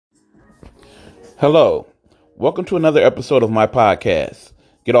Hello. Welcome to another episode of my podcast,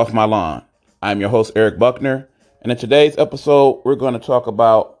 Get Off My Lawn. I'm your host, Eric Buckner, and in today's episode, we're going to talk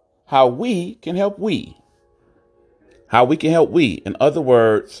about how we can help we. How we can help we. In other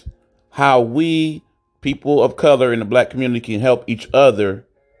words, how we, people of color in the black community, can help each other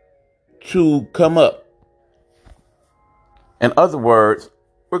to come up. In other words,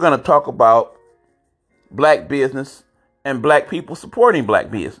 we're going to talk about black business and black people supporting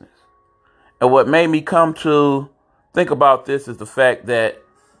black business. And what made me come to think about this is the fact that,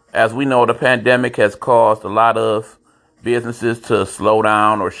 as we know, the pandemic has caused a lot of businesses to slow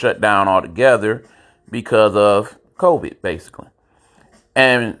down or shut down altogether because of COVID, basically.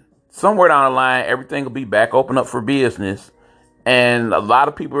 And somewhere down the line, everything will be back open up for business. And a lot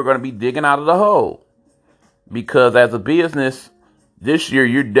of people are going to be digging out of the hole. Because as a business, this year,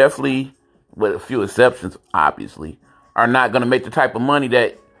 you're definitely, with a few exceptions, obviously, are not going to make the type of money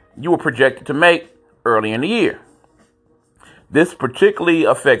that you were projected to make early in the year. This particularly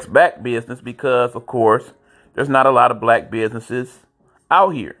affects black business because, of course, there's not a lot of black businesses out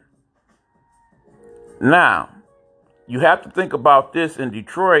here. Now, you have to think about this in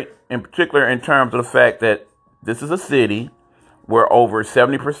Detroit, in particular, in terms of the fact that this is a city where over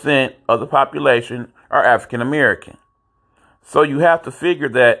 70% of the population are African American. So you have to figure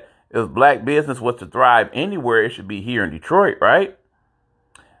that if black business was to thrive anywhere, it should be here in Detroit, right?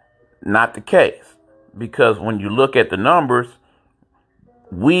 Not the case, because when you look at the numbers,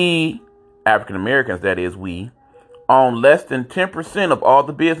 we, African Americans, that is, we, own less than 10% of all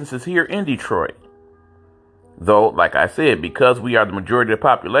the businesses here in Detroit. Though, like I said, because we are the majority of the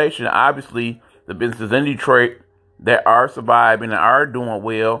population, obviously the businesses in Detroit that are surviving and are doing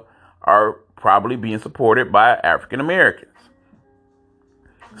well are probably being supported by African Americans.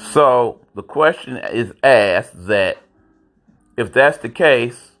 So the question is asked that if that's the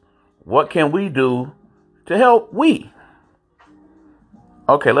case, what can we do to help we?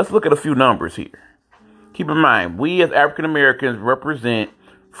 Okay, let's look at a few numbers here. Keep in mind, we as African Americans represent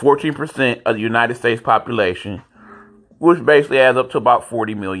 14% of the United States population, which basically adds up to about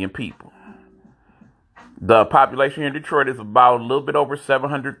 40 million people. The population here in Detroit is about a little bit over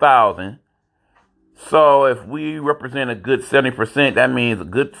 700,000. So if we represent a good 70%, that means a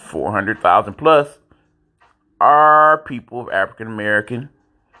good 400,000 plus are people of African American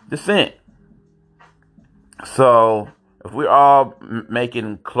descent. So if we're all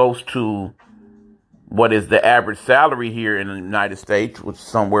making close to what is the average salary here in the United States, which is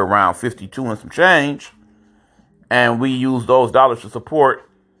somewhere around 52 and some change, and we use those dollars to support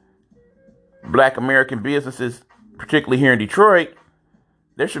black American businesses, particularly here in Detroit,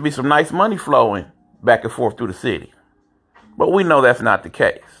 there should be some nice money flowing back and forth through the city. But we know that's not the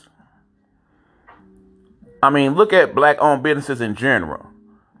case. I mean, look at black-owned businesses in general.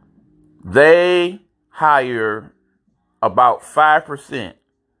 They hire about 5%,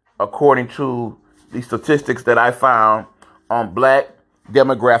 according to the statistics that I found on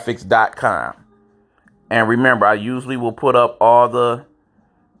blackdemographics.com. And remember, I usually will put up all the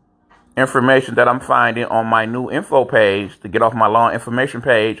information that I'm finding on my new info page, to Get Off My Lawn information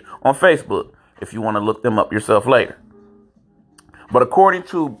page on Facebook, if you want to look them up yourself later. But according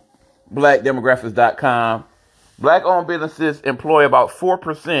to blackdemographics.com, black-owned businesses employ about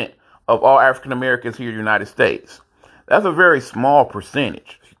 4% of all African Americans here in the United States. That's a very small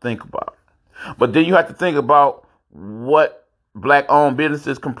percentage, if you think about it. But then you have to think about what black-owned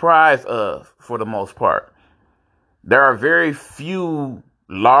businesses comprise of, for the most part. There are very few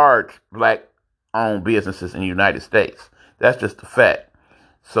large black-owned businesses in the United States. That's just a fact.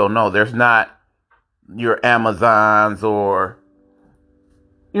 So, no, there's not your Amazons or,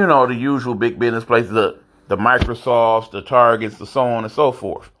 the usual big business places, the Microsofts, the Targets, the so on and so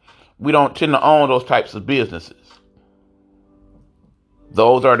forth. We don't tend to own those types of businesses.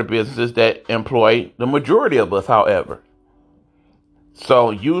 Those are the businesses that employ the majority of us, however. So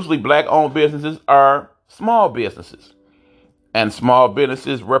usually black-owned businesses are small businesses. And small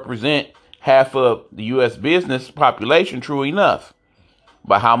businesses represent half of the U.S. business population, true enough.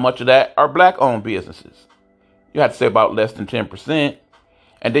 But how much of that are black-owned businesses? You have to say about less than 10%.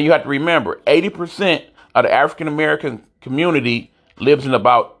 And then you have to remember, 80% of the African-American community lives in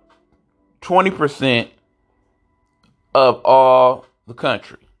about 20% of all the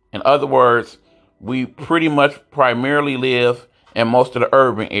country. In other words, we pretty much primarily live in most of the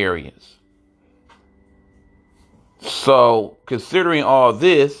urban areas. So, considering all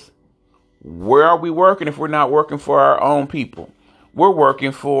this, where are we working if we're not working for our own people? We're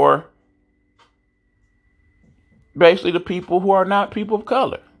working for basically the people who are not people of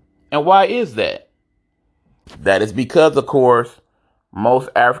color. And why is that? That is because, of course, most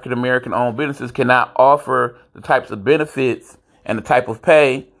African American owned businesses cannot offer the types of benefits and the type of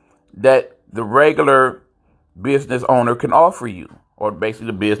pay that the regular business owner can offer you, or basically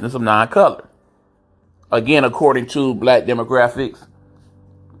the business of non-color. Again, according to Black demographics,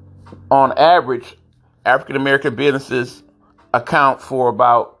 on average, African American businesses account for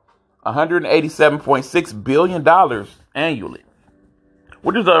about $187.6 billion annually,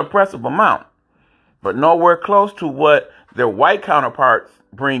 which is an impressive amount, but nowhere close to what their white counterparts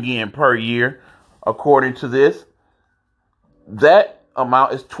bring in per year. According to this, that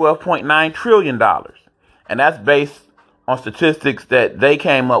amount is $12.9 trillion. And that's based on statistics that they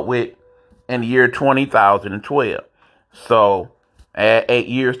came up with in the year 2012. So add 8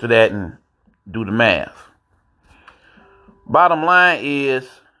 years to that and do the math. Bottom line is,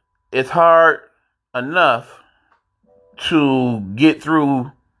 it's hard enough to get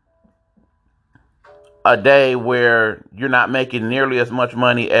through a day where you're not making nearly as much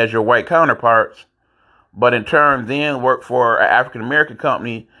money as your white counterparts, but in turn then work for an African American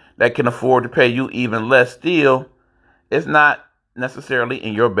company that can afford to pay you even less still. It's not necessarily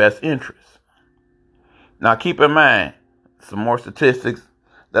in your best interest. Now keep in mind, some more statistics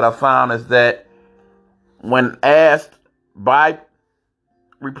that I found is that when asked by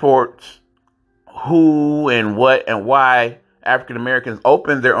reports who and what and why African Americans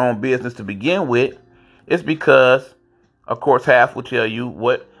opened their own business to begin with, it's because, of course, half will tell you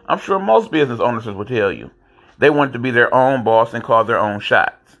what I'm sure most business owners will tell you. They want to be their own boss and call their own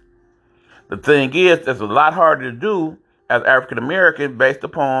shots. The thing is, it's a lot harder to do as African American based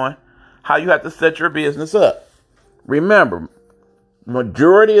upon how you have to set your business up. Remember,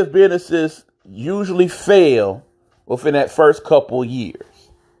 majority of businesses usually fail within that first couple years.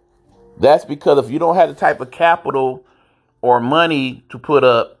 That's because if you don't have the type of capital or money to put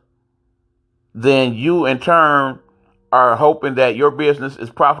up, then you in turn are hoping that your business is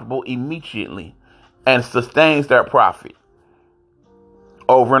profitable immediately and sustains that profit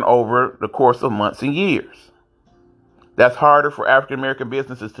over and over the course of months and years. That's harder for African American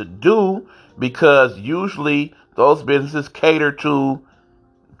businesses to do because usually those businesses cater to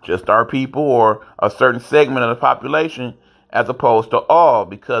just our people or a certain segment of the population as opposed to all,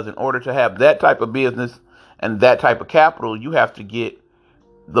 because in order to have that type of business and that type of capital, you have to get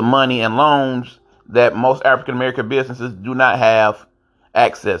the money and loans that most African American businesses do not have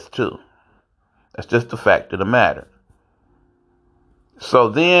access to. That's just the fact of the matter. So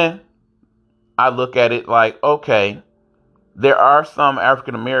then I look at it like, okay, there are some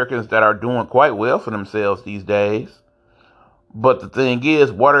African Americans that are doing quite well for themselves these days. But the thing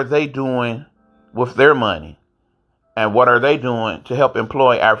is, what are they doing with their money? And what are they doing to help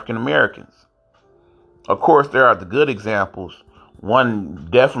employ African Americans? Of course, there are the good examples. One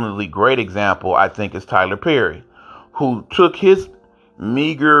definitely great example, I think, is Tyler Perry, who took his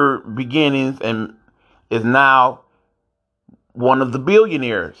meager beginnings and is now one of the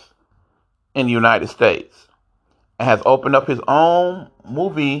billionaires in the United States and has opened up his own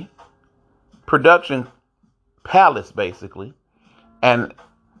movie production palace, basically, and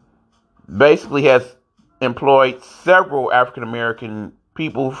basically has employed several African American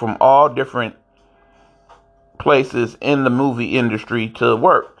people from all different places in the movie industry to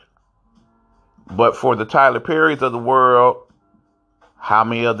work. But for the Tyler Perrys of the world, how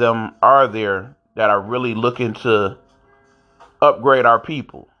many of them are there that are really looking to upgrade our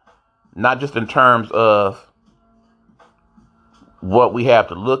people? Not just in terms of what we have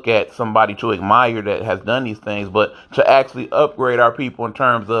to look at, somebody to admire that has done these things, but to actually upgrade our people in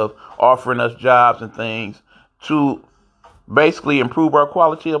terms of offering us jobs and things to basically improve our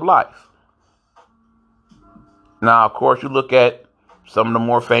quality of life. Now, of course, you look at some of the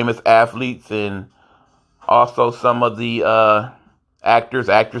more famous athletes and also some of the actors,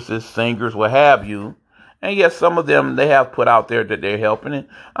 actresses, singers, what have you. And yes, some of them, they have put out there that they're helping it.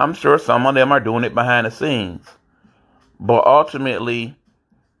 I'm sure some of them are doing it behind the scenes. But ultimately,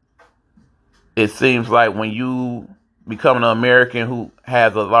 it seems like when you become an American who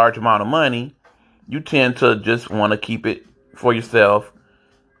has a large amount of money, you tend to just want to keep it for yourself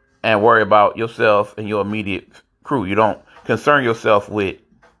and worry about yourself and your immediate crew. You don't concern yourself with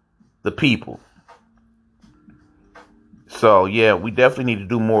the people. So, yeah, we definitely need to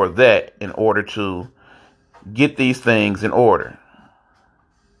do more of that in order to get these things in order.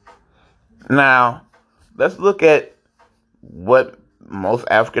 Now, let's look at what most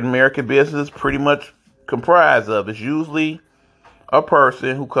African American businesses pretty much comprise of. It's usually a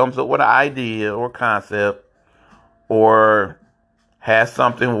person who comes up with an idea or concept or has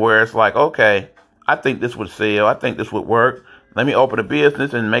something where it's like, okay, I think this would sell. I think this would work. Let me open a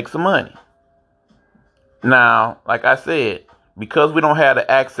business and make some money. Now, like I said, because we don't have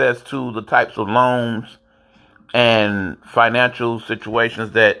the access to the types of loans and financial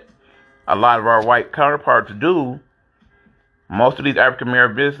situations that a lot of our white counterparts do, most of these African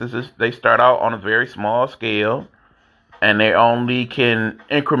American businesses, they start out on a very small scale and they only can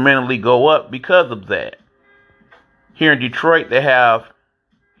incrementally go up because of that. Here in Detroit, they have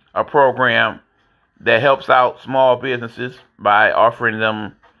a program that helps out small businesses by offering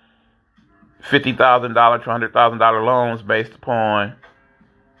them $50,000 to $100,000 loans based upon,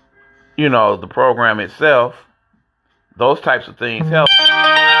 the program itself. Those types of things help,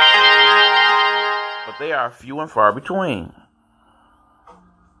 but they are few and far between.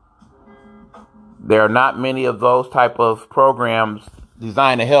 There are not many of those type of programs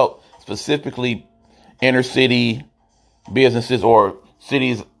designed to help specifically inner city businesses or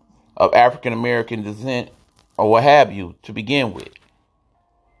cities of African American descent or what have you to begin with.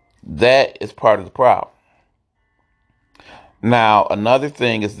 That is part of the problem. Now, another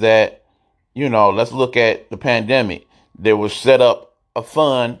thing is that, let's look at the pandemic. There was set up a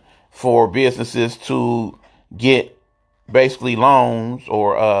fund for businesses to get basically loans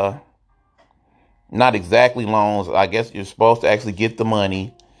or not exactly loans. I guess you're supposed to actually get the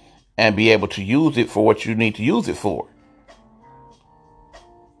money and be able to use it for what you need to use it for.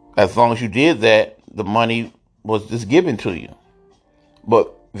 As long as you did that, the money was just given to you.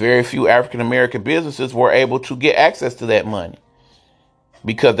 But very few African American businesses were able to get access to that money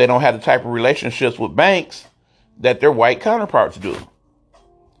because they don't have the type of relationships with banks that their white counterparts do.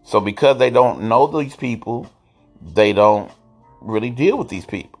 So because they don't know these people, they don't really deal with these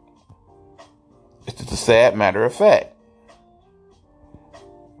people. It's just a sad matter of fact.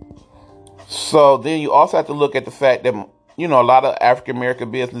 So then you also have to look at the fact that, a lot of African American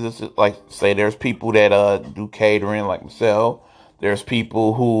businesses, like say there's people that do catering like myself. There's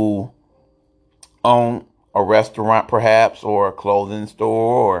people who own a restaurant perhaps or a clothing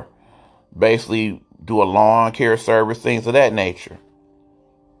store or basically do a lawn care service, things of that nature.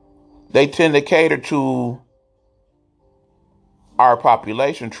 They tend to cater to our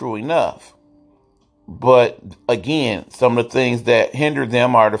population, true enough. But again, some of the things that hinder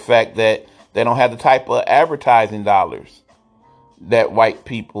them are the fact that they don't have the type of advertising dollars that white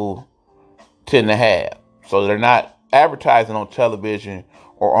people tend to have. So they're not advertising on television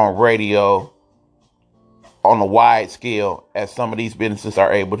or on radio on a wide scale as some of these businesses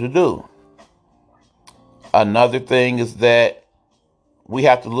are able to do. Another thing is that we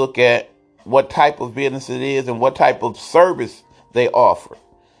have to look at what type of business it is and what type of service they offer.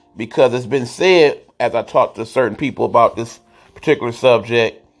 Because it's been said, as I talked to certain people about this particular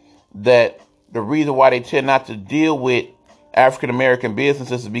subject, that the reason why they tend not to deal with African American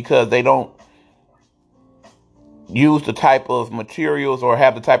businesses is because they don't use the type of materials or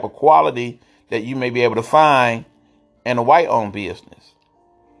have the type of quality that you may be able to find in a white-owned business.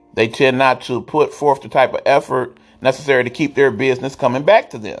 They tend not to put forth the type of effort necessary to keep their business coming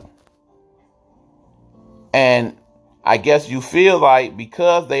back to them. And I guess you feel like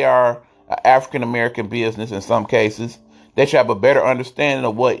because they are an African American business in some cases, they should have a better understanding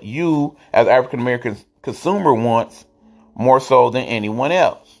of what you as African American consumer wants more so than anyone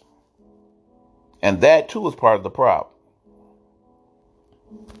else. And that too is part of the problem.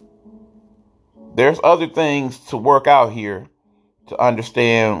 There's other things to work out here to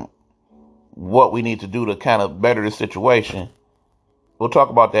understand what we need to do to kind of better the situation. We'll talk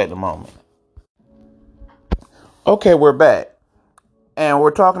about that in a moment. Okay, we're back. And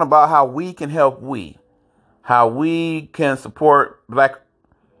we're talking about how we can help how we can support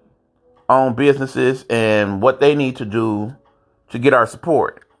black-owned businesses and what they need to do to get our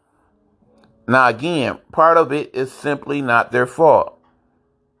support. Now, again, part of it is simply not their fault.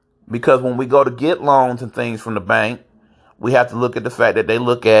 Because when we go to get loans and things from the bank, we have to look at the fact that they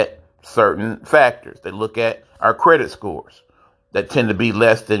look at certain factors. They look at our credit scores that tend to be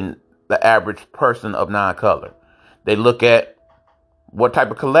less than the average person of non-color. They look at what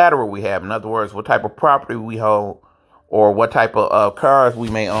type of collateral we have. In other words, what type of property we hold or what type of cars we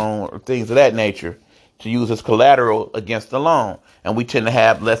may own or things of that nature to use as collateral against the loan. And we tend to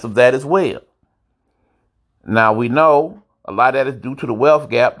have less of that as well. Now, we know a lot of that is due to the wealth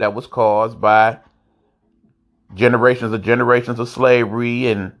gap that was caused by generations of slavery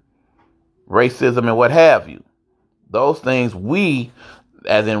and racism and what have you. Those things we,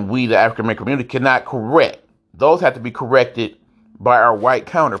 as in we, the African American community, cannot correct. Those have to be corrected by our white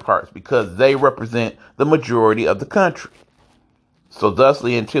counterparts because they represent the majority of the country. So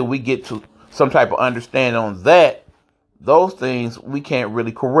thusly, until we get to some type of understanding on that, those things we can't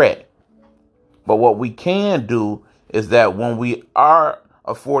really correct. But what we can do is that when we are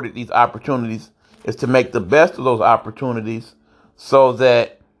afforded these opportunities is to make the best of those opportunities so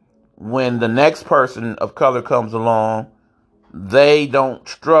that when the next person of color comes along, they don't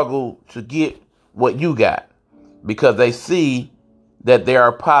struggle to get what you got because they see that there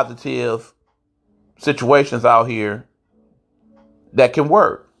are positive situations out here that can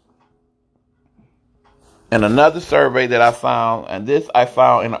work. And another survey that I found, and this I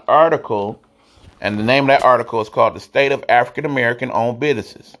found in an article, and the name of that article is called The State of African American Owned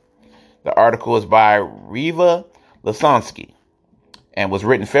Businesses. The article is by Reva Lasonsky and was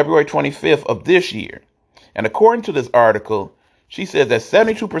written February 25th of this year. And according to this article, she says that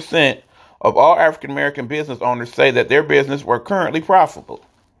 72% of all African American business owners say that their business were currently profitable.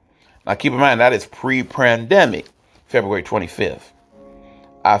 Now keep in mind that is pre-pandemic, February 25th.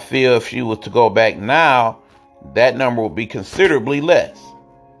 I feel if she was to go back now, that number would be considerably less.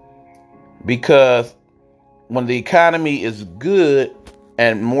 Because when the economy is good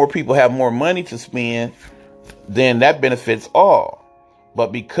and more people have more money to spend, then that benefits all.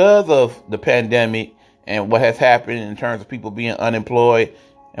 But because of the pandemic and what has happened in terms of people being unemployed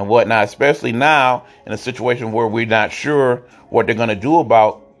and whatnot, especially now in a situation where we're not sure what they're going to do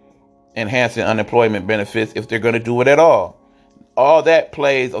about enhancing unemployment benefits, if they're going to do it at all. All that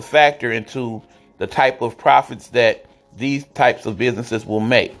plays a factor into the type of profits that these types of businesses will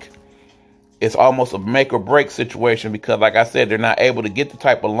make. It's almost a make or break situation because, like I said, they're not able to get the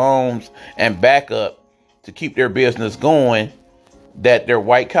type of loans and backup to keep their business going that their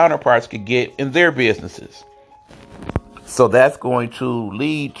white counterparts could get in their businesses. So that's going to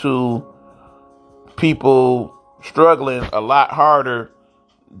lead to people struggling a lot harder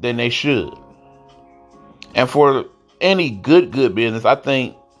than they should. And for any good business, I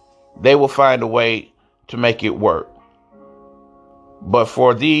think they will find a way to make it work. But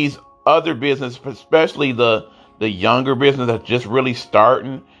for these other businesses, especially the younger business that's just really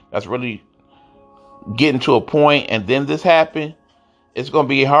starting, that's really getting to a point, and then this happened, it's going to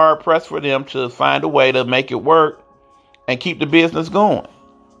be hard pressed for them to find a way to make it work and keep the business going.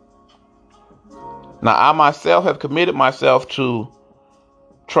 Now, I myself have committed myself to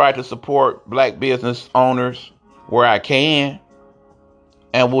try to support black business owners where I can,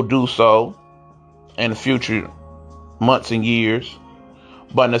 and will do so in the future months and years.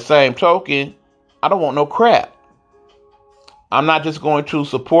 But in the same token, I don't want no crap. I'm not just going to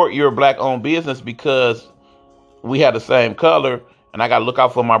support your black-owned business because we have the same color and I got to look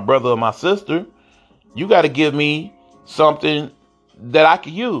out for my brother or my sister. You got to give me something that I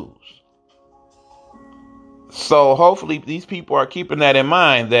can use. So hopefully these people are keeping that in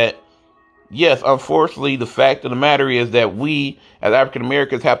mind, that yes, unfortunately, the fact of the matter is that we as African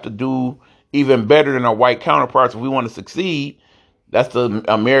Americans have to do even better than our white counterparts if we want to succeed. That's the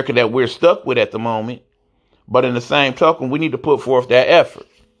America that we're stuck with at the moment. But in the same token, we need to put forth that effort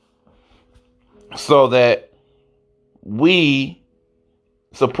so that we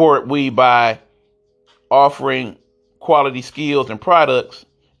support by offering quality skills and products,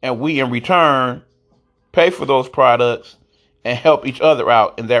 and we in return pay for those products and help each other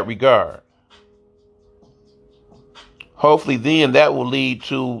out in that regard. Hopefully then that will lead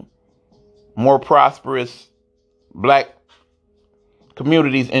to more prosperous black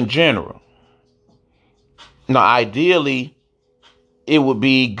communities in general. Now, ideally, it would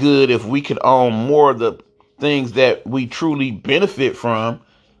be good if we could own more of the things that we truly benefit from.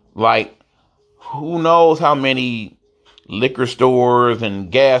 Like, who knows how many liquor stores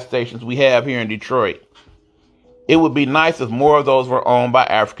and gas stations we have here in Detroit. It would be nice if more of those were owned by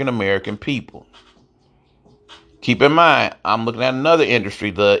African American people. Keep in mind, I'm looking at another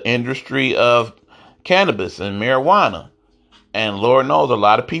industry, the industry of cannabis and marijuana. And Lord knows a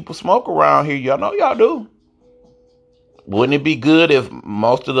lot of people smoke around here. Y'all know y'all do. Wouldn't it be good if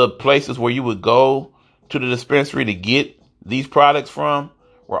most of the places where you would go to the dispensary to get these products from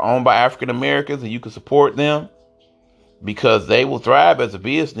were owned by African Americans and you could support them? Because they will thrive as a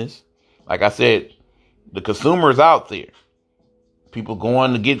business. Like I said, the consumer is out there. People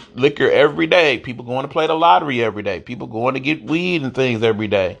going to get liquor every day. People going to play the lottery every day. People going to get weed and things every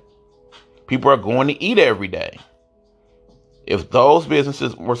day. People are going to eat every day. If those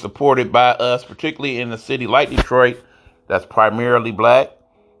businesses were supported by us, particularly in a city like Detroit, that's primarily black,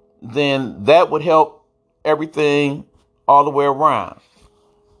 then that would help everything all the way around.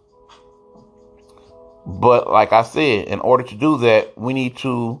 But like I said, in order to do that, we need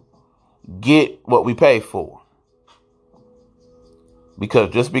to get what we pay for.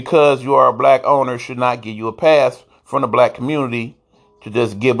 Because just because you are a black owner should not give you a pass from the black community to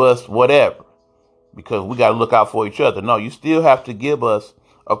just give us whatever. Because we got to look out for each other. No, you still have to give us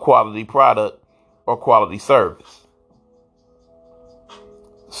a quality product or quality service.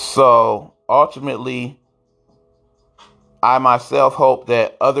 So ultimately, I myself hope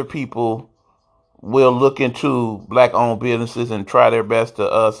that other people will look into black-owned businesses and try their best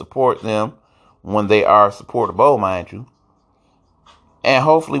to support them when they are supportable, mind you. And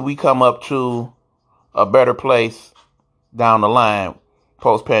hopefully we come up to a better place down the line,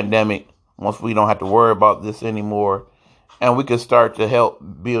 post-pandemic, once we don't have to worry about this anymore, and we can start to help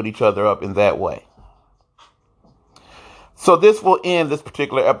build each other up in that way. So this will end this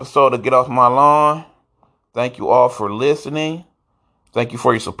particular episode of Get Off My Lawn. Thank you all for listening. Thank you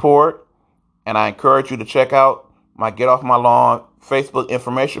for your support. And I encourage you to check out my Get Off My Lawn Facebook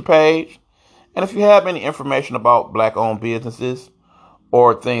information page. And if you have any information about black-owned businesses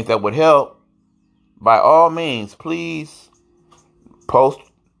or things that would help, by all means, please post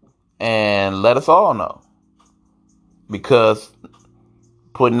and let us all know. Because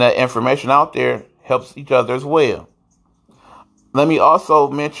putting that information out there helps each other as well. Let me also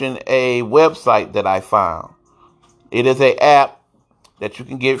mention a website that I found. It is an app that you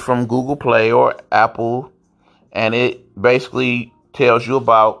can get from Google Play or Apple, and it basically tells you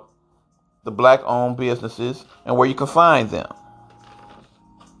about the black-owned businesses and where you can find them.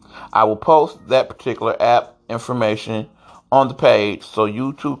 I will post that particular app information on the page so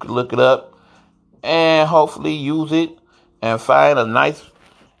you too can look it up and hopefully use it and find a nice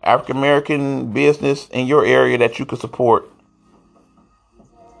African-American business in your area that you can support.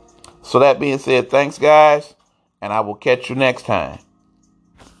 So that being said, thanks guys, and I will catch you next time.